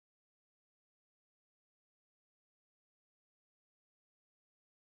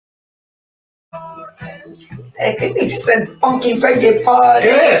I think they just said funky reggae pod.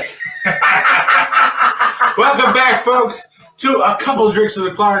 It is. Welcome back, folks, to a couple of drinks of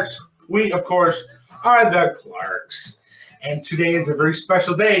the Clarks. We, of course, are the Clarks. And today is a very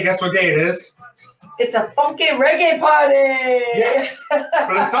special day. Guess what day it is? It's a funky reggae party. Yes.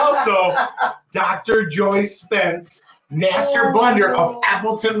 But it's also Dr. Joy Spence, Master Blender of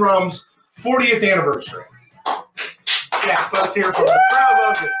Appleton Rum's 40th anniversary. Yes, let's hear from the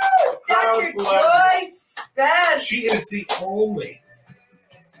crowd of it. Dr. Joy Spence. She is the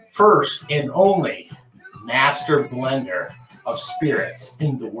first and only master blender of spirits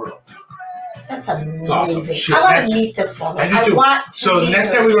in the world. That's amazing. Awesome. I want to meet this woman. I want to So meet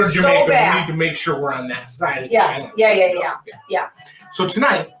next her time we go to Jamaica, so we need to make sure we're on that side of the Yeah. island. Yeah. So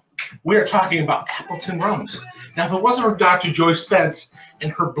tonight, we are talking about Appleton Rums. Now, if it wasn't for Dr. Joy Spence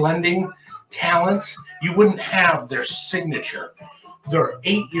and her blending talents, you wouldn't have their signature, their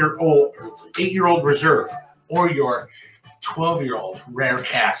 8-year-old reserve, or your 12-year-old rare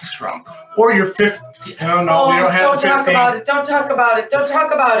cask rum, or your 15. Oh no, we don't have the 15. Don't talk about it. Don't talk about it. Don't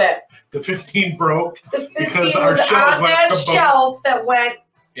talk about it. The 15 broke. The 15 because was our shelves on went that kaboom. shelf that went.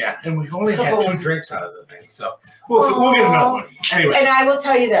 Yeah, and we've only had Kaboom. 2 drinks out of the thing, so we'll get another one. Anyway. And I will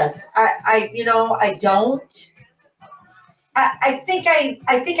tell you this. I think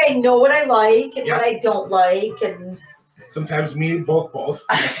I know what I like and what I don't like, and sometimes me both.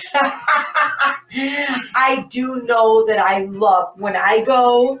 I do know that I love when I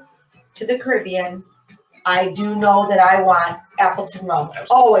go to the Caribbean. I do know that I want Appleton rum. Absolutely.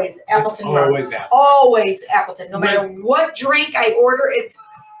 Always Appleton rum. Always Appleton. Always Appleton. No matter what drink I order, it's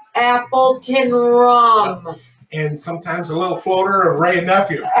Appleton rum. And sometimes a little floater of Ray and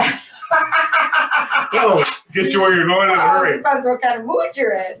Nephew. Oh, get you where you're going in a hurry. It depends what kind of mood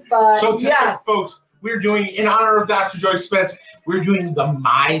you're in. But So tonight, yes. folks, we're doing, in honor of Dr. Joy Spence, we're doing the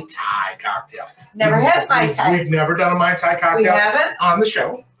Mai Tai cocktail. Never had Mai Tai. We've never done a Mai Tai We cocktail haven't? on the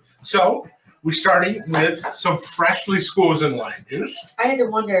show. So we're starting with some freshly squeezed lime juice. I had to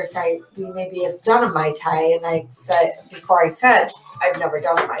wonder if we maybe have done a Mai Tai, and I said, before I said, I've never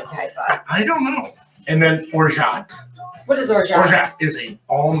done a Mai Tai, but. I don't know. And then orgeat. What is orgeat? Orgeat is an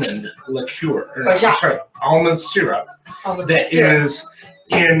almond liqueur. Almond syrup That is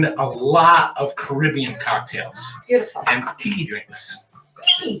in a lot of Caribbean cocktails. Beautiful. And tiki drinks.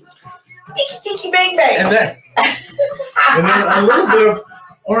 Tiki, bang, bang. And then a little bit of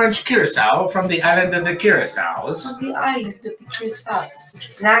orange curacao from the island of the Curaçaos. From the island of the Curaçaos.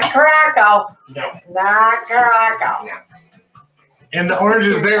 It's not Curacao. No. It's not Curacao. No. And the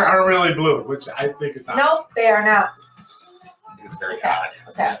oranges there aren't really blue, which I think is odd. Nope, they are not. It's very What's odd.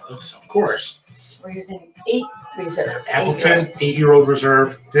 What's that? Of course. So we're using 8 reserve. Appleton 8-year-old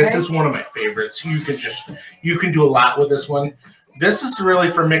reserve. This is one of my favorites. You can do a lot with this one. This is really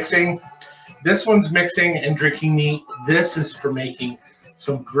for mixing. This one's mixing and drinking neat. This is for making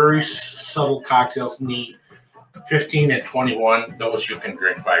some very subtle cocktails neat. 15 and 21, those you can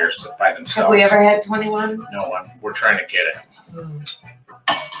drink by themselves. Have we ever had 21? No one. We're trying to get it.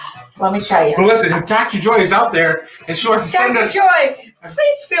 Let me tell you. But listen, if Dr. Joy is out there and she wants to send Dr. us Joy,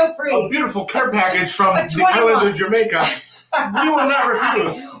 please feel free. a beautiful care package from the island of Jamaica, we will not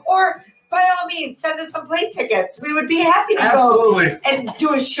refuse. Or by all means, send us some plane tickets. We would be happy to Absolutely. go and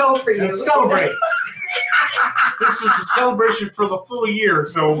do a show for you. And celebrate. This is a celebration for the full year,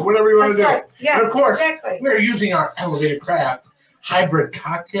 so whatever you want to do. Right. Yes, and of course, exactly. we're using our Elevated Craft hybrid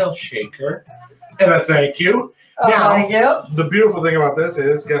cocktail shaker. And a thank you. Now, the beautiful thing about this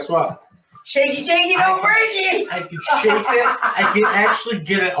is, guess what? Shaky, don't break it. I can shake it. I can actually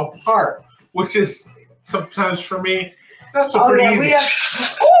get it apart, which is sometimes for me, that's pretty easy.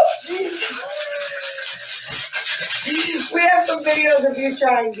 We have some videos of you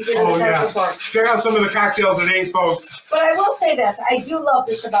trying to get it apart. Check out some of the cocktails at 8, folks. But I will say this. I do love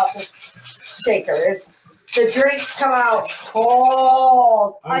this about this shaker is the drinks come out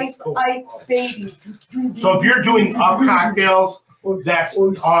cold. Ice, baby. So if you're doing up cocktails, that's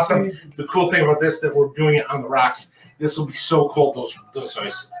awesome. The cool thing about this that we're doing it on the rocks. This will be so cold. Those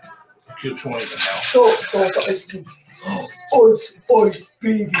ice cubes won't even melt. Those ice cubes. Ice,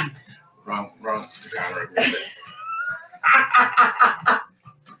 baby. Wrong genre.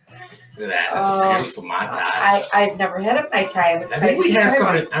 Look at that. That's a beautiful Mai Tai. I've never had a Mai Tai. I think we had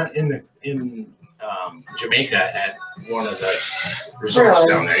some in Jamaica at one of the resorts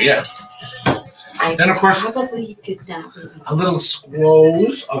down there. Yeah. Then of course, probably did not. A little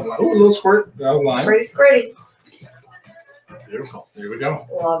squoze of lime. Ooh, a little squirt of lime. Pretty. Beautiful. There we go.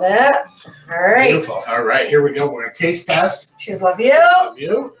 Love it. All right. Beautiful. All right, here we go. We're gonna taste test. Cheers, love you. Love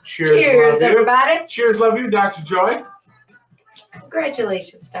you. Cheers, Cheers, love you. everybody. Cheers, love you, Dr. Joy.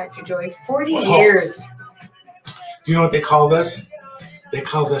 Congratulations, Dr. Joy. 40 Oh. years. Do you know what they call this? They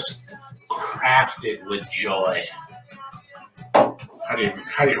call this crafted with joy. How do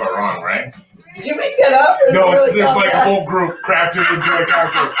you go wrong, right? Did you make that up? No, there's like a whole group crafted with joy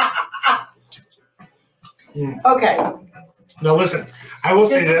cocktails. Okay. Now listen, I will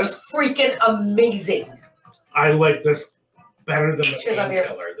say this. This is freaking amazing. I like this better than the Cheers, I'm here.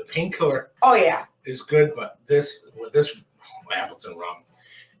 painkiller. The painkiller Oh, yeah. is good, but this Appleton rum,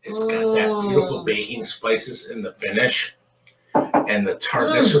 it's got that beautiful baking spices in the finish and the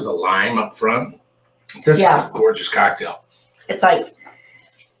tartness of the lime up front. This is a gorgeous cocktail. It's like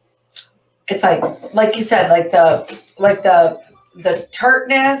you said, like the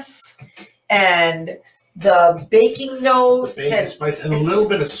tartness and the baking notes, The baking spice and a little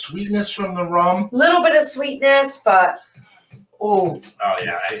bit of sweetness from the rum. Little bit of sweetness, but oh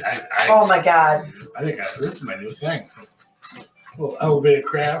yeah, oh my God! I think this is my new thing. A little elevated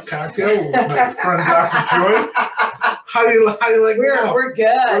craft cocktail with my friend Dr. Joy. How do you like it now? We're good.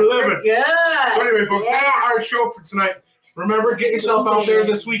 We're living. We're good. So anyway, folks, that's our show for tonight. Remember, get yourself out there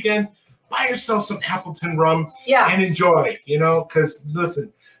this weekend. Buy yourself some Appleton rum and enjoy, because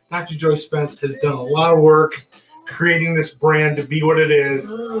listen, Dr. Joy Spence has done a lot of work creating this brand to be what it is.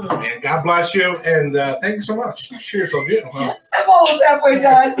 And God bless you. And thank you so much. Cheers, love you. I'm almost halfway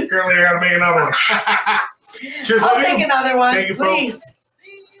done. Apparently, I got to make another one. Cheers, I'll take another one, thank you, please.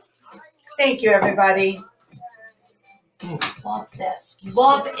 Folks. Thank you, everybody. Love this.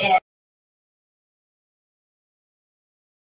 Love it.